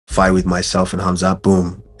fight with myself and Khamzat,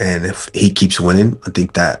 boom. And if he keeps winning, I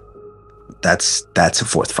think that's a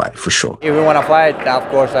fourth fight for sure. If we want to fight, of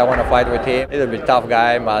course I want to fight with him. He's a bit tough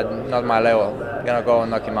guy, but not my level. Gonna go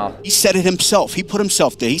and knock him out. He said it himself. He put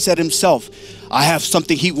himself there. He said himself, I have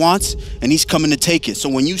something he wants, and he's coming to take it. So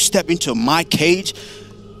when you step into my cage,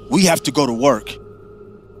 we have to go to work.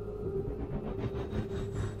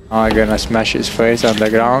 I'm gonna smash his face on the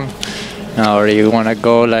ground. Or you wanna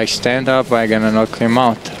go like stand up, I'm gonna knock him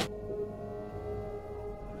out.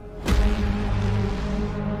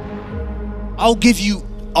 I'll give you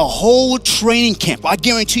a whole training camp. I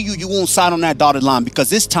guarantee you, you won't sign on that dotted line, because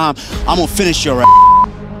this time I'm gonna finish your ass.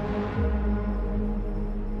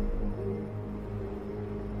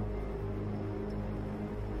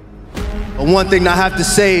 But one thing I have to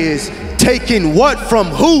say is, taking what from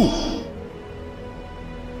who?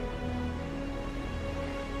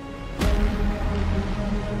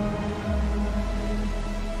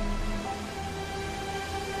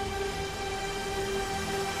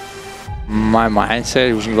 My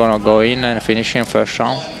mindset was gonna go in and finish him first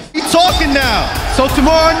round. We talking now. So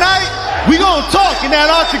tomorrow night, we gonna talk in that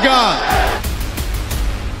octagon.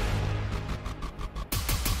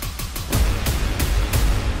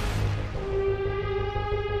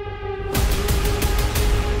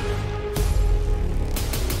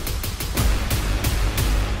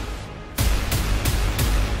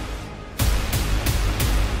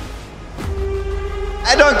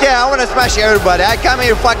 I don't care, I want to smash everybody. I come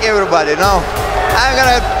here to fuck everybody, no? I'm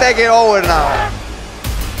gonna take it over now.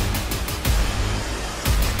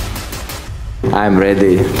 I'm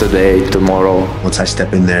ready today, tomorrow. Once I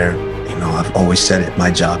step in there, you know, I've always said it,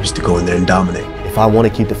 my job is to go in there and dominate. If I want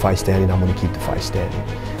to keep the fight standing, I'm going to keep the fight standing.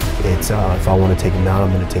 It's if I want to take him down,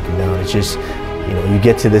 I'm going to take him down. It's just, you know, you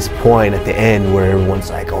get to this point at the end where everyone's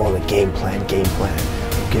like, oh, the game plan. Okay,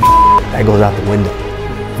 that goes out the window.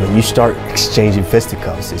 When you start exchanging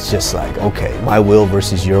fisticuffs, it's just like, okay, my will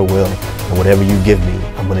versus your will, and whatever you give me,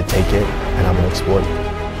 I'm gonna take it and I'm gonna exploit it.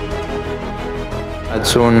 But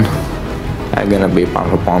soon, I'm gonna be pound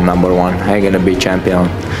for pound #1. I'm gonna be champion.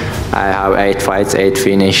 I have 8 fights, 8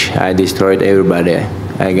 finish. I destroyed everybody.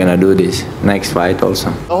 I'm gonna do this next fight also.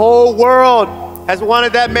 The whole world has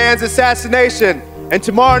wanted that man's assassination, and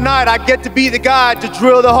tomorrow night I get to be the guy to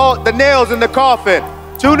drill the nails in the coffin.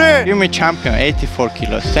 Tune in. Give me champion, 84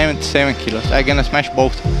 kilos, 77 kilos. I'm gonna smash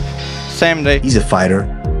both. Same day. He's a fighter,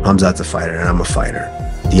 Khamzat's a fighter, and I'm a fighter.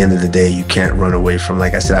 At the end of the day, you can't run away from,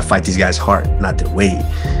 like I said, I fight these guys hard, not their weight.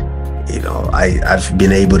 You know, I've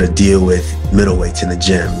been able to deal with middleweights in the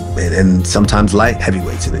gym and sometimes light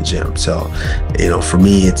heavyweights in the gym. So, you know, for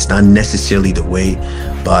me, it's not necessarily the weight,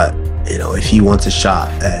 but, you know, if he wants a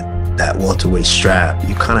shot at that welterweight strap,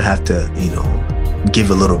 you kind of have to, you know,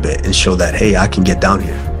 give a little bit and show that, hey, I can get down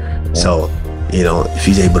here. Yeah. So, you know, if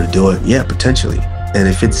he's able to do it, yeah, potentially. And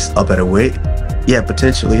if it's up at a weight, yeah,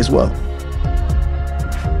 potentially as well.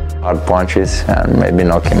 Hard punches and maybe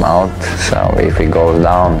knock him out. So if he goes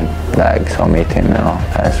down, like, so meet him, you know,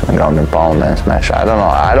 as ground and pound and smash. I don't know.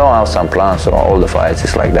 I don't have some plans, so all the fights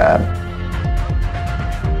is like that.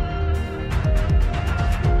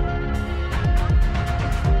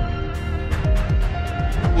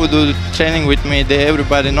 Who do training with me,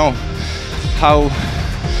 everybody know how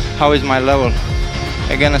is my level.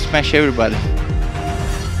 I'm gonna smash everybody.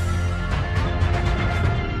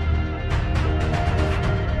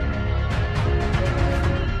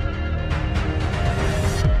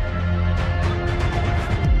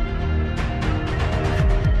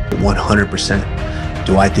 %.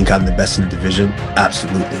 Do I think I'm the best in the division?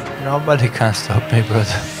 Absolutely. Nobody can stop me,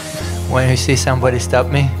 brother. When you see somebody stop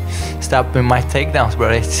me my takedowns, bro,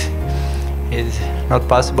 it's not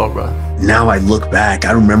possible, bro. Now I look back,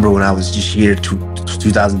 I remember when I was just here,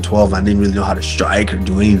 2012, I didn't really know how to strike or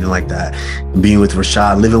do anything like that. Being with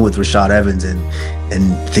Rashad, living with Rashad Evans and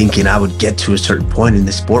thinking I would get to a certain point in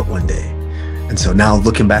this sport one day. And so now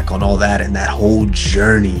looking back on all that and that whole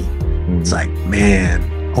journey, it's like, man,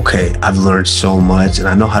 okay, I've learned so much and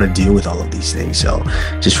I know how to deal with all of these things. So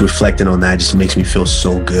just reflecting on that just makes me feel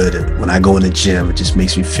so good. And when I go in the gym, it just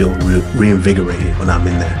makes me feel reinvigorated when I'm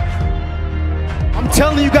in there. I'm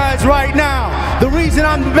telling you guys right now, the reason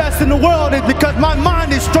I'm the best in the world is because my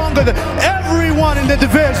mind is stronger than everyone in the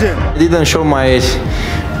division. I didn't show my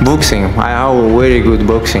boxing. I have a very good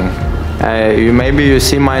boxing. Maybe you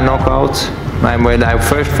see my knockouts. When I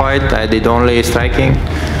first fight, I did only striking.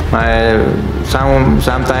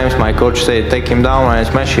 Sometimes my coach said, take him down and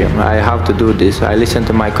smash him. I have to do this. I listen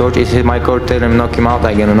to my coach. If my coach tell him knock him out,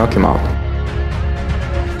 I'm gonna knock him out.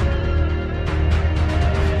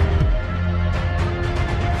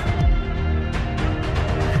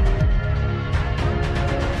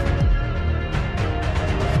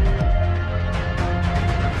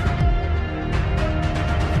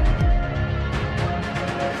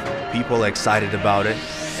 hella excited about it,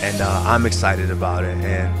 and I'm excited about it, and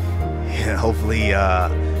yeah, hopefully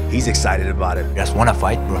he's excited about it. Just wanna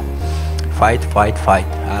fight, bro. Fight, fight, fight.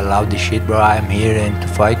 I love this shit, bro. I'm here to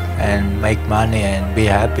fight and make money and be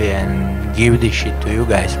happy and give this shit to you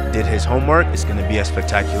guys. Did his homework, it's gonna be a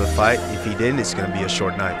spectacular fight. If he didn't, it's gonna be a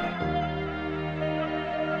short night.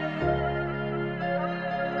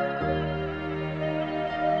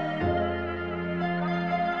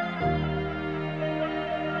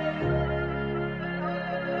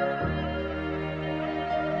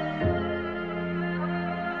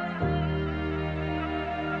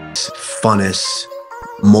 Funnest,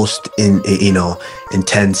 most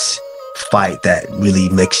intense fight that really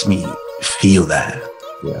makes me feel that.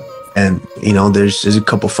 Yeah. And there's a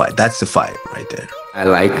couple fights. That's the fight right there. I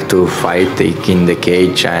like to fight in the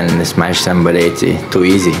cage and smash somebody. It's too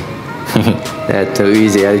easy. That's too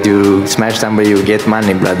easy. As you smash somebody, you get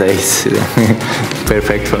money, brother. It's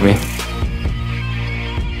perfect for me.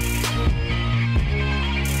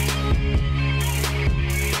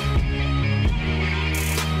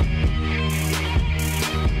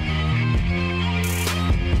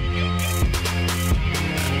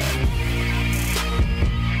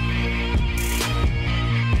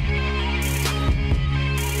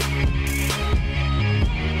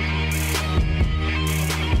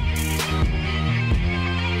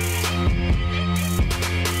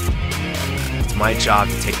 My job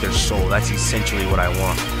to take their soul. That's essentially what I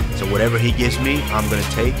want. So whatever he gives me, I'm gonna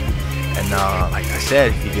take. And like I said,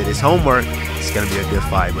 if he did his homework, it's gonna be a good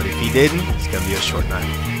fight. But if he didn't, it's gonna be a short night.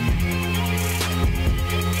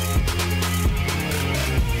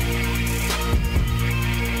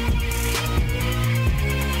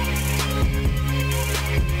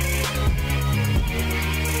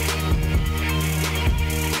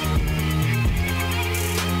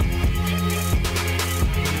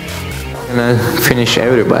 I'm gonna finish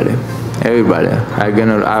everybody.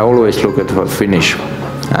 I always look at for finish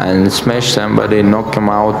and smash somebody, knock him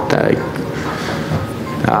out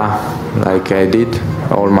like I did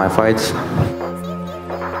all my fights.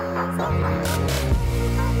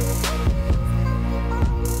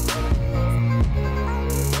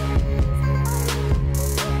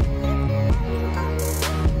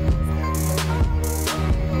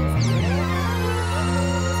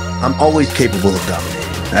 I'm always capable of dominating.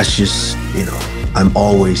 That's just, I'm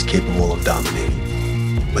always capable of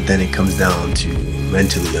dominating. But then it comes down to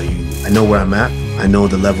mentally. I know where I'm at. I know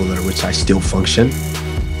the level at which I still function.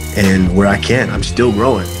 And where I can, I'm still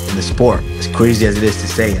growing in the sport. As crazy as it is to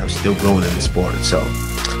say, I'm still growing in the sport. So,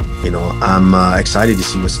 I'm excited to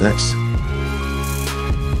see what's next.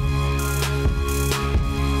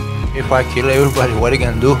 If I kill everybody, what are you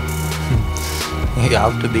gonna do? I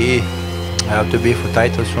have to be for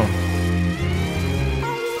title soon.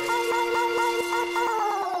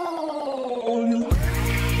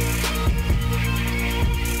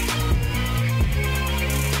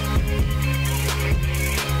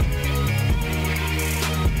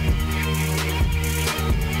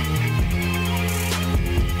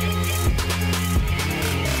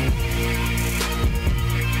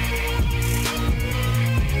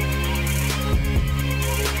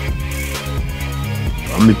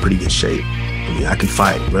 I'm in pretty good shape. I mean, I can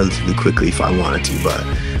fight relatively quickly if I wanted to, but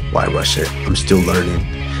why rush it? I'm still learning,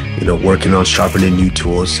 working on sharpening new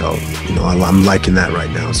tools. So, I'm liking that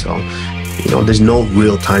right now. So, there's no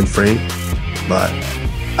real time frame, but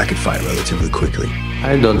I can fight relatively quickly.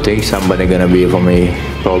 I don't think somebody gonna be for me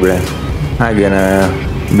problem. I'm gonna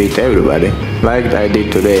beat everybody like I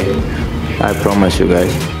did today. I promise you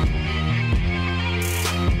guys.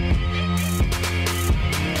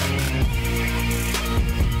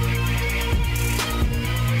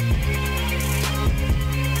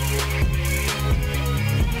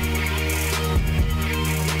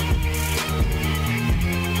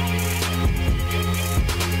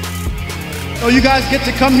 So you guys get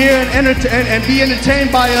to come here and be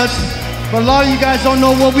entertained by us, but a lot of you guys don't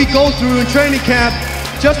know what we go through in training camp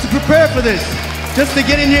just to prepare for this, just to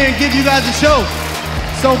get in here and give you guys a show.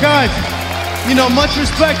 So guys, much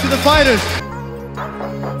respect to the fighters.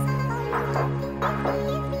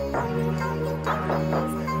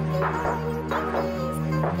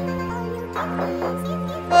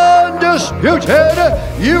 Undisputed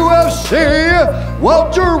UFC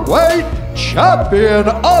Welterweight Champion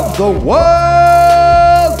of the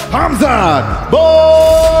world, Khamzat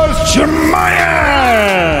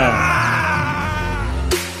Chimaev!